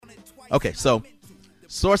Okay, so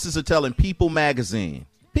sources are telling People magazine,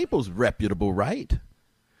 People's reputable, right?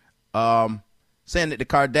 Saying that the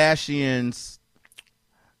Kardashians,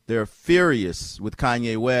 they're furious with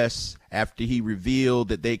Kanye West after he revealed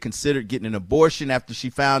that they considered getting an abortion after she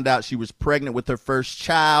found out she was pregnant with her first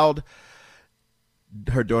child,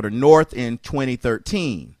 her daughter North, in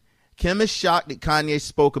 2013. Kim is shocked that Kanye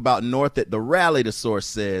spoke about North at the rally, the source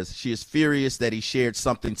says. She is furious that he shared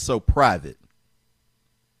something so private.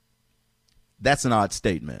 That's an odd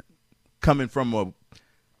statement coming from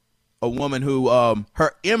a woman who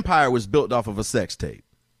her empire was built off of a sex tape.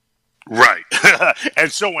 Right.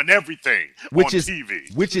 And showing everything on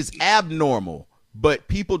TV. Which is abnormal. But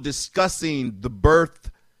people discussing the birth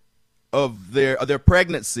of their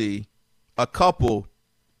pregnancy, a couple,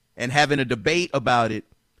 and having a debate about it,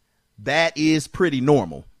 that is pretty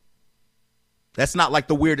normal. That's not like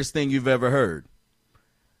the weirdest thing you've ever heard.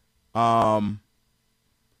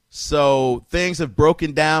 So things have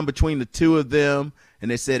broken down between the two of them, and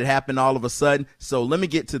they said it happened all of a sudden. So let me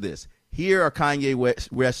get to this. Here are Kanye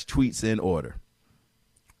West tweets in order.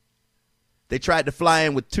 They tried to fly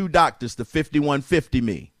in with 2 doctors to 5150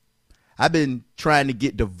 me. I've been trying to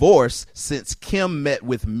get divorced since Kim met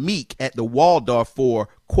with Meek at the Waldorf for,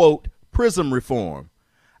 quote, prison reform.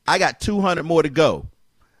 I got 200 more to go.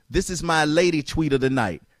 This is my lady tweet of the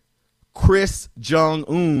night. Chris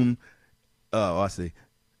Jong-un. Oh, I see.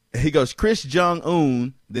 He goes, Chris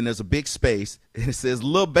Jong-un. Then there's a big space. And it says,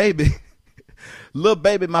 Lil Baby. Lil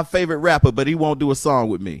Baby, my favorite rapper, but he won't do a song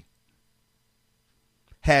with me.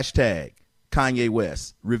 Hashtag Kanye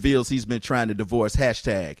West reveals he's been trying to divorce.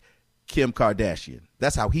 Hashtag Kim Kardashian.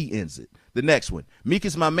 That's how he ends it. The next one. Meek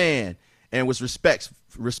is my man and was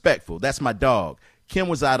respectful. That's my dog. Kim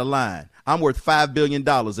was out of line. I'm worth $5 billion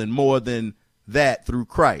and more than that through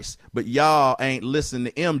Christ. But y'all ain't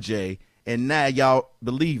listening to MJ, and now y'all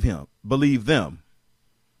believe them.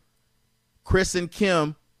 Chris and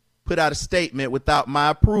Kim put out a statement without my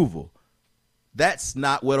approval. That's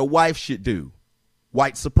not what a wife should do.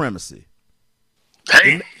 White supremacy.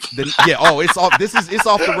 Hey. It's off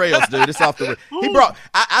the rails, dude. It's off the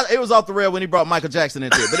rails. It was off the rail when he brought Michael Jackson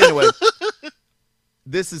into it. But anyway,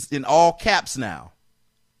 this is in all caps now.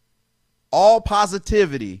 All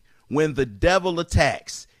positivity when the devil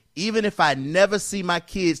attacks. Even if I never see my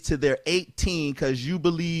kids till they're 18 because you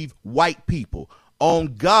believe white people.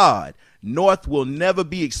 On God, North will never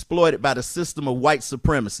be exploited by the system of white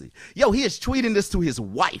supremacy. Yo, he is tweeting this to his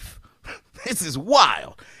wife. This is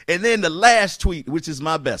wild. And then the last tweet, which is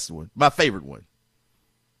my best one, my favorite one.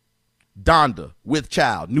 Donda with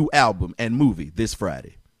Child, new album and movie this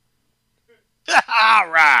Friday. All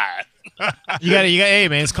right. You got hey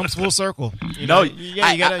man, it comes full circle. You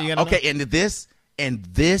gotta okay, and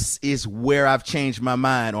this is where I've changed my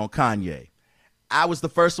mind on Kanye. I was the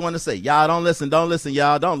first one to say, y'all don't listen,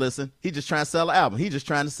 y'all don't listen. He just trying to sell an album. He just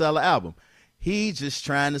trying to sell an album.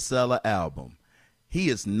 He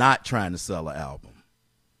is not trying to sell an album.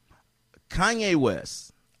 Kanye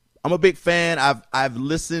West, I'm a big fan. I've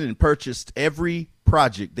listened and purchased every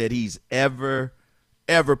project that he's ever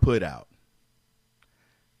put out.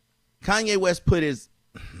 Kanye West put his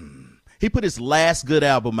last good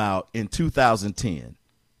album out in 2010,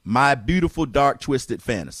 My Beautiful Dark Twisted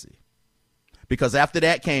Fantasy. Because after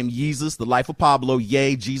that came Yeezus, The Life of Pablo,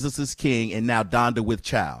 Yay, Jesus is King, and now Donda with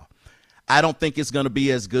Child. I don't think it's going to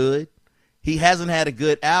be as good. He hasn't had a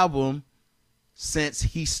good album since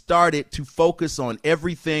he started to focus on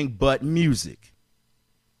everything but music.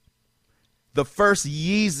 The first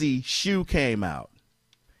Yeezy shoe came out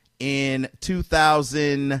in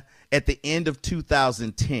 2000, at the end of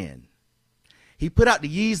 2010. He put out the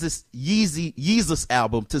Yeezus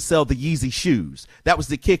album to sell the Yeezy shoes. That was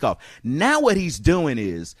the kickoff. Now what he's doing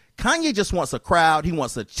is Kanye just wants a crowd. He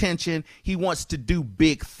wants attention. He wants to do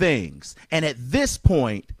big things. And at this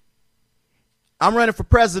point, I'm running for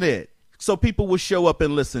president, so people will show up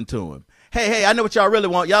and listen to him. Hey, I know what y'all really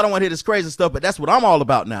want. Y'all don't want to hear this crazy stuff, but that's what I'm all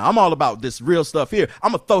about now. I'm all about this real stuff here.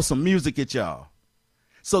 I'm going to throw some music at y'all.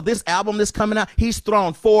 So this album that's coming out, he's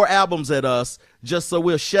thrown 4 albums at us just so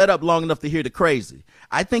we'll shut up long enough to hear the crazy.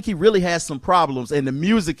 I think he really has some problems, and the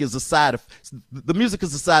music is a side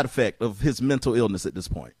effect of his mental illness at this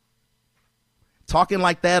point. Talking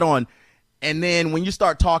like that and then when you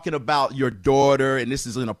start talking about your daughter, and this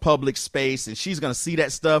is in a public space, and she's going to see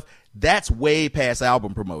that stuff, that's way past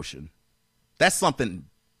album promotion. That's something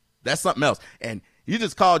else. And you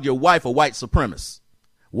just called your wife a white supremacist.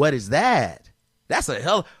 What is that? That's a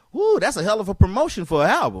hell of a promotion for an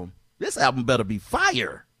album. This album better be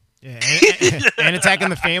fire. Yeah, and attacking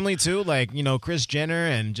the family too, like, Kris Jenner,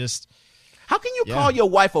 and just. How can you call your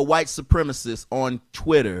wife a white supremacist on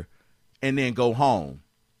Twitter and then go home.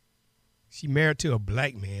 She married to a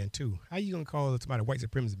black man too. How you gonna call somebody white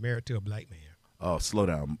supremacist married to a black man? Oh, slow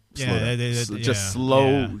down. Just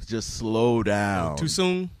slow down. Too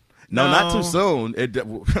soon? No, not too soon.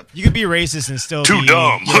 You could be racist and still Too be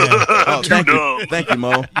dumb. Yeah, Oh, thank you,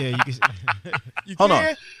 Mo. yeah you can. You Hold can?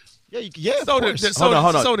 on. Yeah, you can, yeah. Of So course. Hold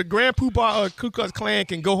on. So the Grand Poobah Ku Klux Klan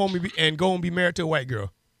can go home and be married to a white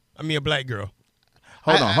girl. I mean a black girl.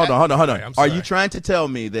 Hold on. I'm Are sorry. you trying to tell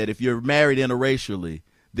me that if you're married interracially,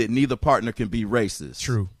 that neither partner can be racist?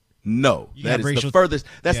 True. No, You that have is the racial- furthest.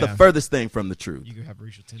 That's the yeah. furthest thing from the truth. You can have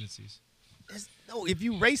racial tendencies. No, if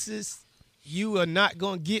you racist, you are not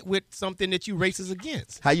gonna get with something that you racist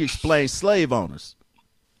against. How you explain slave owners?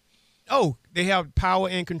 Oh, they have power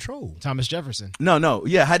and control. Thomas Jefferson. No.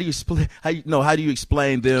 Yeah, how do you how do you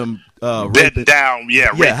explain them Bed raping? down,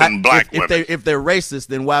 raping black women. If they're racist,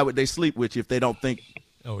 then why would they sleep with you if they don't think?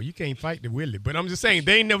 Oh, you can't fight the Willie. But I'm just saying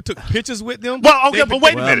they ain't never took pictures with them. Well, okay, but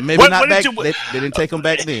wait a Well, minute. maybe What not back. did you, They didn't take them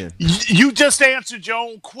back then. you just answered your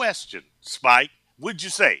own question, Spike. What'd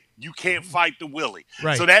you say? You can't fight the Willie.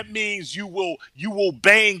 Right. So that means you will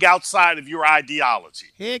bang outside of your ideology.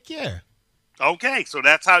 Heck yeah. Okay, so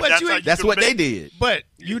that's how. But That's, you how ain't- you That's can what they bang. did. But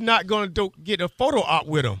you're not going to get a photo op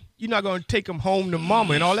with them. You're not going to take them home to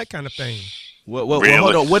mama and all that kind of thing. Well, Really?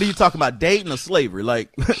 hold on. What are you talking about? Dating or slavery? Like,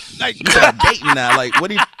 Like you got dating now? Like, what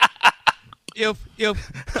do you? if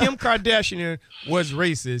Kim Kardashian was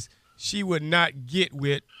racist, she would not get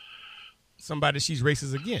with somebody she's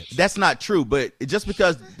racist against. That's not true. But just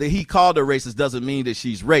because he called her racist doesn't mean that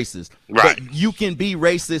she's racist. Right. But you can be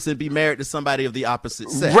racist and be married to somebody of the opposite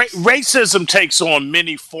sex. Racism takes on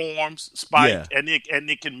many forms, Spike, Yeah. and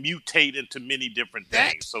it can mutate into many different That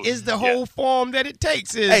things. So is the yeah. whole form that it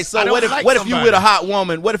takes. Is Hey, so I don't what if like what if you somebody. with a hot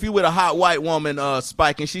woman? What if you with a hot white woman,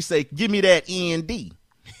 Spike, and she say, "Give me that END."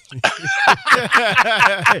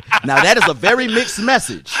 Now that is a very mixed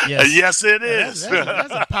message. Yes, it is.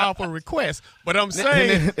 That's a powerful request. But I'm And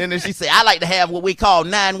saying then she say, "I like to have what we call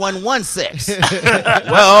 911 sex."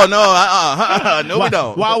 Well, no, no, we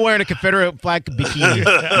don't. While wearing a Confederate flag bikini.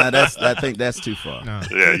 I think that's too far. No.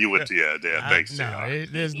 Yeah, you would. Yeah, thanks.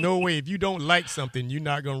 there's no way if you don't like something, you're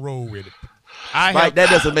not gonna roll with it. Right, that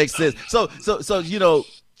doesn't make sense. So you know,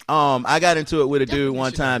 I got into it with a dude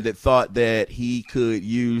one time that thought that he could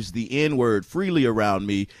use the N-word freely around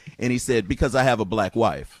me, and he said, because I have a black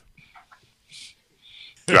wife.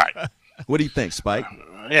 Right. What do you think, Spike?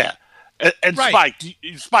 Yeah. And Right.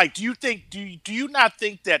 Spike, do you not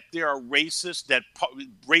think that there are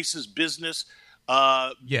racist business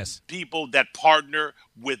Yes. people that partner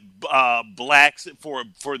with blacks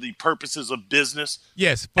for the purposes of business?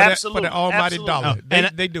 Yes, for Absolutely. the almighty Absolutely. dollar. Oh,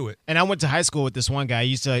 They do it. And I went to high school with this one guy.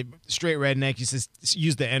 He used to straight redneck. He used to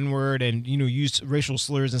use the N-word and use racial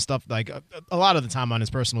slurs and stuff like a lot of the time on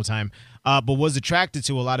his personal time. But was attracted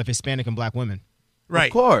to a lot of Hispanic and black women. Right.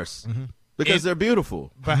 Of course, Mm-hmm. because they're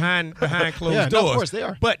beautiful. Behind closed Yeah, doors. no, of course they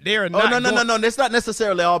are. But they're Oh not. no! That's not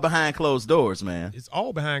necessarily all behind closed doors, man. It's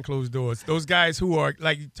all behind closed doors. Those guys who are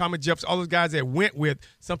like Thomas Jefferson, all those guys that went with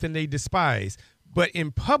something they despise. But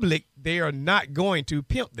in public, they are not going to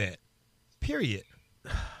pimp that. Period.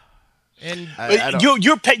 And I don't-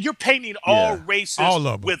 You're painting all Yeah. races All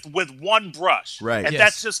of them. with one brush, Right. And Yes.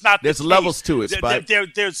 that's just not. There's the levels case. to it, Spike.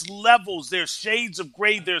 There's levels. There's shades of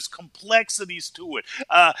gray. There's complexities to it.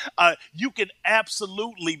 You can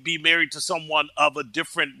absolutely be married to someone of a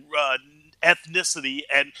different ethnicity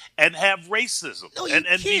and have racism. No, you and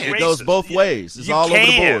be can't. racist. It goes both ways. It's You all over the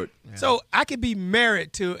can. board. so I could be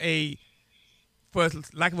married to for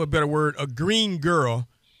lack of a better word, a green girl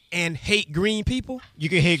and hate green people. You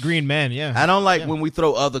can hate green men, yeah. I don't like when we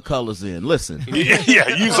throw other colors in. Listen, Yeah,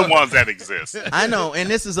 use the ones that exist. I know, and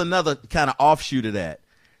this is another kind of offshoot of that.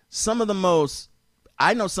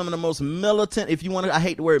 I know some of the most militant, if you want to, I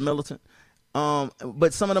hate the word militant,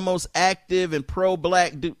 but some of the most active and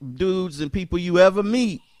pro-black dudes and people you ever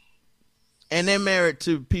meet, and they're married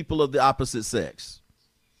to people of the opposite sex.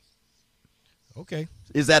 Okay.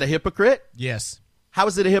 Is that a hypocrite? Yes. How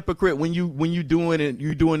is it a hypocrite when you doing it,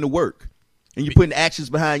 you're doing the work, and you're putting actions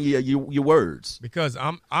behind your words? Because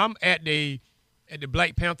I'm at the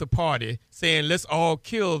Black Panther party saying let's all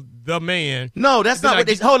kill the man. No, that's Then not I what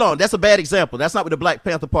they. get- Hold on, that's a bad example. That's not what the Black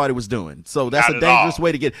Panther Party was doing. So that's Not a at dangerous all.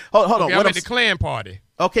 way to get. Hold on. Okay, What I'm I'm at the Klan party.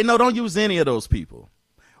 Okay, no, don't use any of those people.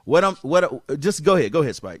 Just go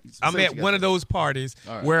ahead, Spike. I'm at one of those parties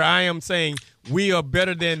where I am saying we are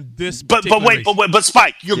better than this. But race. but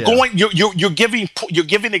Spike, you're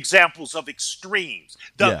giving examples of extremes.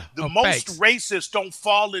 The most facts. racists don't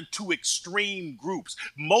fall into extreme groups.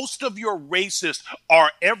 Most of your racists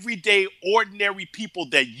are everyday, ordinary people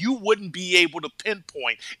that you wouldn't be able to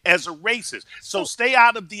pinpoint as a racist. So stay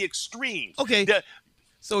out of the extremes. Okay.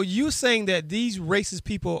 So you saying that these racist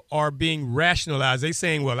people are being rationalized? They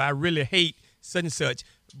saying, well, I really hate such and such,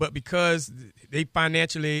 but because they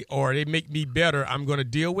financially or they make me better, I'm going to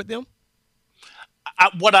deal with them?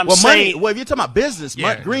 What I'm saying. Money, if you're talking about business,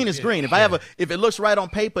 green is green. If it looks right on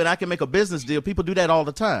paper and I can make a business deal, people do that all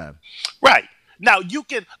the time. Right. Now, you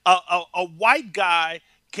can a white guy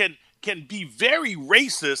can be very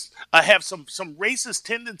racist, have some racist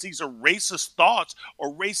tendencies or racist thoughts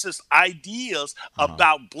or racist ideas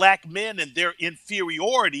about black men and their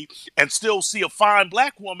inferiority, and still see a fine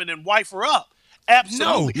black woman and wife her up.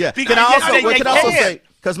 Absolutely. No. Yeah. Because can I also say,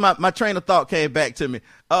 because my train of thought came back to me.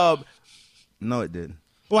 No, it didn't.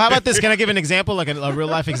 Well, how about this? Can I give an example, like a real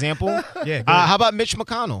life example? Yeah. How about Mitch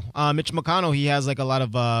McConnell? Mitch McConnell, he has like a lot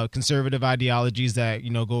of conservative ideologies that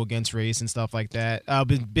go against race and stuff like that.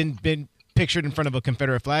 Been pictured in front of a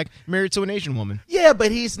Confederate flag, married to an Asian woman. Yeah,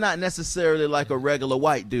 but he's not necessarily like a regular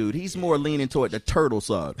white dude. He's more leaning toward the turtle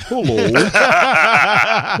side. Hello.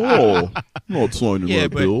 Oh, not signing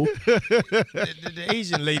that bill. The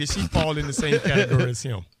Asian lady, she falls in the same category as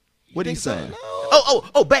him. What are you saying?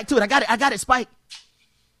 Oh, back to it. I got it, Spike.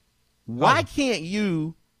 Why can't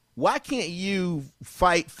you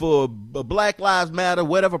fight for Black Lives Matter,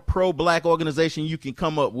 whatever pro-black organization you can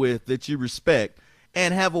come up with that you respect,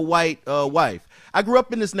 and have a white wife? I grew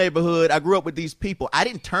up in this neighborhood. I grew up with these people. I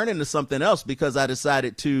didn't turn into something else because I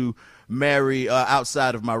decided to marry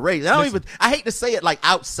outside of my race. I hate to say it like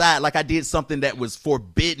outside, like I did something that was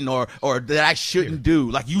forbidden or that I shouldn't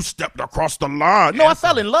do. Like you stepped across the line. No, I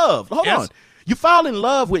fell in love. Hold on. You fall in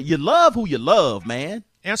love with, you love who you love, man.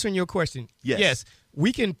 Answering your question, yes,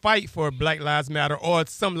 we can fight for Black Lives Matter or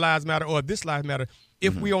some lives matter or this lives matter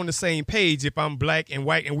if we're on the same page. If I'm black and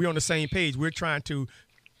white and we're on the same page, we're trying to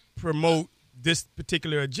promote this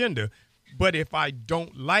particular agenda. But if I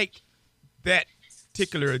don't like that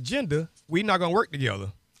particular agenda, we're not going to work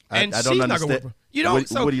together. And I don't she's understand. Not going to work.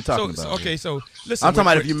 What are you talking about? Okay, so listen. I'm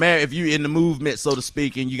talking about if you're in the movement, so to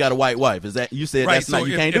speak, and you got a white wife. Is that you said right, that's not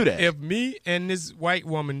you can't do that? If me and this white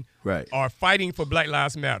woman are fighting for Black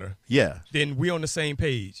Lives Matter, then we're on the same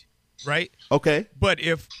page, right? Okay. But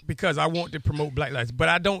because I want to promote Black Lives, but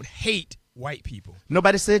I don't hate white people.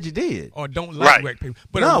 Nobody said you did. Or don't like white people.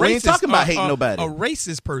 But no, we ain't talking about hating nobody. A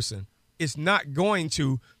racist person is not going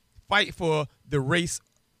to fight for the race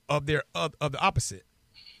of the opposite.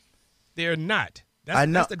 They're not.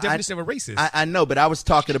 That's the definition of a racist. I know, but I was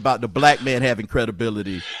talking about the black man having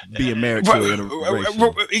credibility being married to an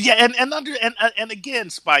interracial. Yeah, and again,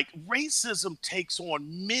 Spike, racism takes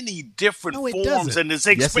on many different forms, and it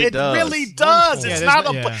really does. It's not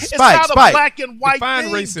a black and white Define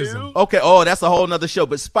thing, racism. Dude. Okay, that's a whole nother show.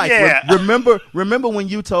 But Spike, remember when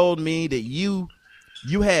you told me that you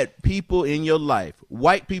had people in your life,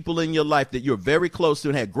 white people in your life that you're very close to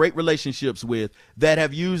and had great relationships with that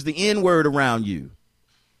have used the N-word around you.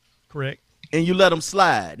 Correct. And you let them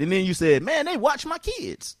slide. And then you said, man, they watch my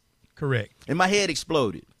kids. Correct. And my head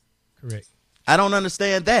exploded. Correct. I don't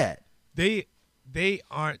understand that. They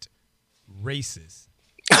aren't racist.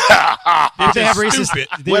 They have racist.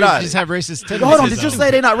 They just have racist tendencies. Hold on, did you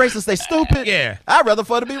say they're not racist? They stupid? Yeah. I'd rather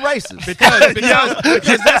for to be racist.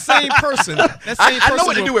 Because that same person. I know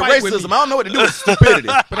what to do with racism. I don't know what to do with stupidity.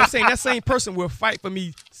 But I'm saying that same person will fight for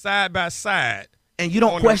me side by side. And you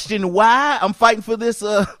don't question why I'm fighting for this?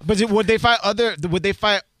 But would they fight Would they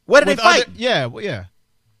fight? What did they fight? Yeah.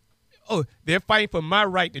 Oh, they're fighting for my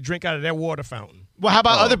right to drink out of that water fountain. Well, how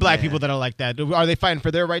about other black people that are like that? Are they fighting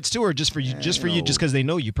for their rights too, or just for you? Just because they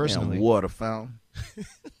know you personally? Water fountain.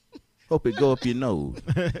 Hope it go up your nose.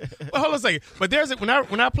 Well, hold on a second. But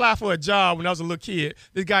when I applied for a job when I was a little kid,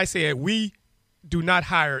 this guy said we do not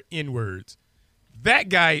hire N-words. That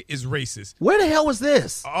guy is racist. Where the hell was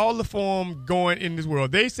this? All the form going in this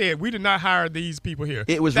world. They said we did not hire these people here.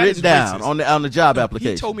 It was written down on the job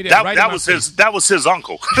application. He told me that. That was his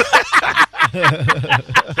uncle.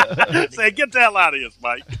 Say, get the hell out of here,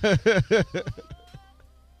 Mike.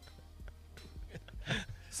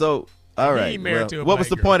 So, all right. What was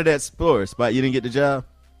the point of that story, Spike? You didn't get the job?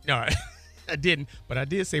 No, I didn't. But I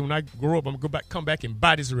did say when I grow up, I'm going to come back and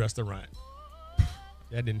buy this restaurant.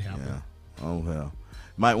 That didn't happen. Yeah. Oh, well.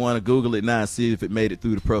 Might want to Google it now and see if it made it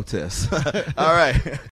through the protests. All right.